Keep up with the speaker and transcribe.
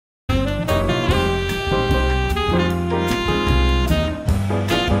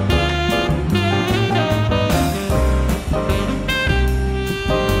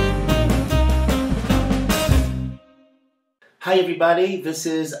Hi everybody, this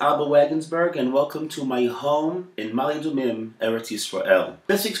is Rabbi Wagensberg and welcome to my home in Malidumim, Eretz Yisrael.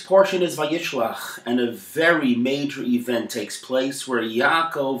 This week's portion is Vayishlach, and a very major event takes place where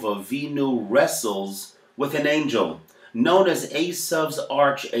Yaakov Avinu wrestles with an angel, known as Esav's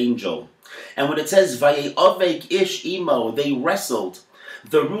archangel. And when it says Vayavek ish imo, they wrestled,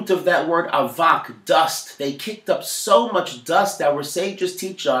 the root of that word avak, dust, they kicked up so much dust that our sages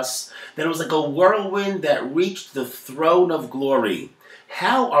teach us that it was like a whirlwind that reached the throne of glory.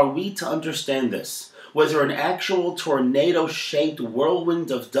 How are we to understand this? Was there an actual tornado-shaped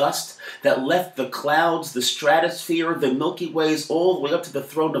whirlwind of dust that left the clouds, the stratosphere, the Milky Ways all the way up to the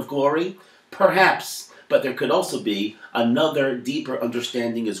throne of glory? Perhaps, but there could also be another deeper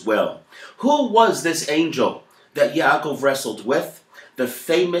understanding as well. Who was this angel that Yaakov wrestled with? The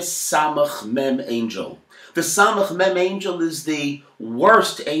famous Samach Mem angel. The Samach Mem angel is the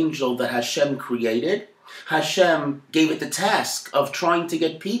worst angel that Hashem created. Hashem gave it the task of trying to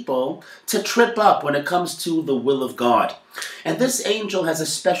get people to trip up when it comes to the will of God. And this angel has a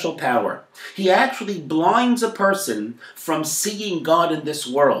special power. He actually blinds a person from seeing God in this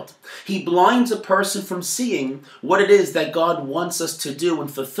world. He blinds a person from seeing what it is that God wants us to do in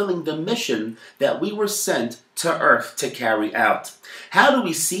fulfilling the mission that we were sent to earth to carry out. How do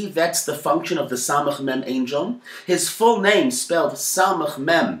we see that's the function of the Samach Mem angel? His full name, spelled Samach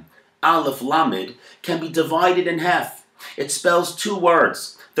Mem, Aleph Lamed, can be divided in half. It spells two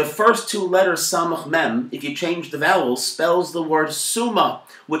words. The first two letters, Samach Mem, if you change the vowels, spells the word Suma,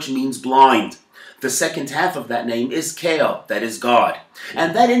 which means blind. The second half of that name is Keo, that is God.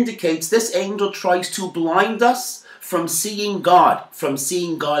 And that indicates this angel tries to blind us from seeing God, from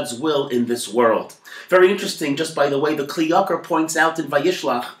seeing God's will in this world. Very interesting, just by the way, the Kli Yakar points out in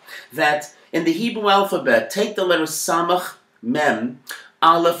Vayishlach that in the Hebrew alphabet, take the letter Samach Mem,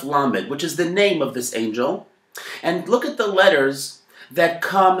 Aleph Lamed, which is the name of this angel, and look at the letters that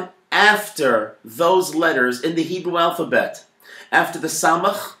come after those letters in the Hebrew alphabet. After the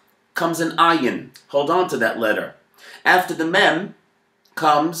Samach comes an Ayin. Hold on to that letter. After the Mem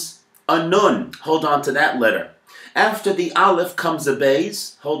comes a Nun. Hold on to that letter. After the Aleph comes a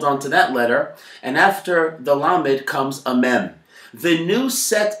Beis. Hold on to that letter. And after the Lamed comes a Mem. The new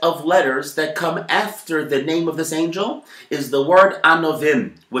set of letters that come after the name of this angel is the word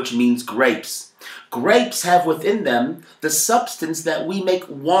Anovim, which means grapes. Grapes have within them the substance that we make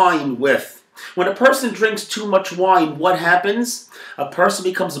wine with. When a person drinks too much wine, what happens? A person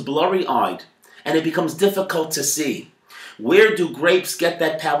becomes blurry-eyed, and it becomes difficult to see. Where do grapes get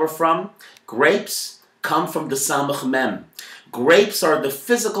that power from? Grapes come from the Samach Mem. Grapes are the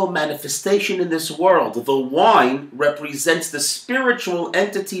physical manifestation in this world. The wine represents the spiritual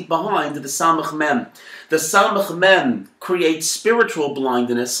entity behind the Samach Mem. The Samach Mem creates spiritual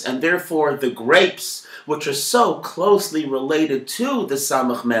blindness, and therefore the grapes, which are so closely related to the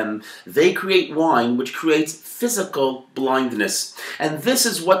Samach Mem, they create wine, which creates physical blindness. And this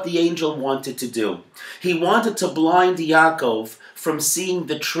is what the angel wanted to do. He wanted to blind Yaakov from seeing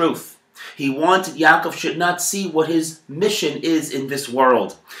the truth. He wanted Yaakov should not see what his mission is in this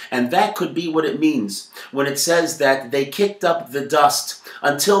world. And that could be what it means when it says that they kicked up the dust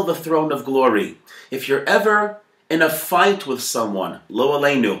until the throne of glory. If you're ever in a fight with someone, lo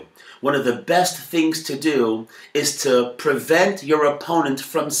aleinu, one of the best things to do is to prevent your opponent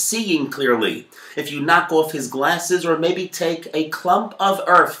from seeing clearly. If you knock off his glasses or maybe take a clump of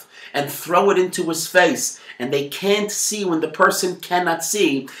earth and throw it into his face, and they can't see when the person cannot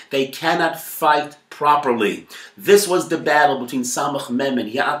see, they cannot fight properly. This was the battle between Samach Mem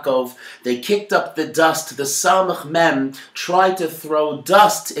and Yaakov. They kicked up the dust. The Samach Mem tried to throw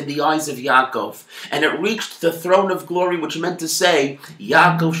dust in the eyes of Yaakov, and it reached the throne of glory, which meant to say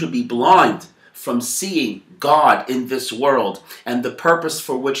Yaakov should be blind from seeing God in this world and the purpose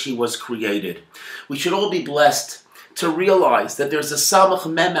for which he was created. We should all be blessed to realize that there's a Samach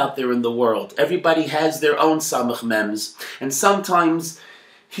Mem out there in the world. Everybody has their own Samach Mems, and sometimes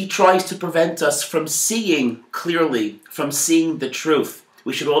he tries to prevent us from seeing clearly, from seeing the truth.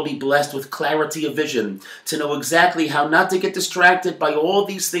 We should all be blessed with clarity of vision, to know exactly how not to get distracted by all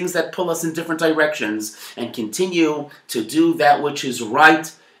these things that pull us in different directions, and continue to do that which is right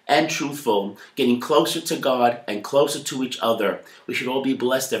and truthful, getting closer to God and closer to each other. We should all be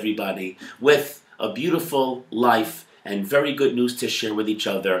blessed, everybody, with a beautiful life and very good news to share with each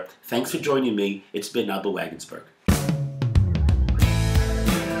other. Thanks for joining me. It's been Rabbi Wagensberg.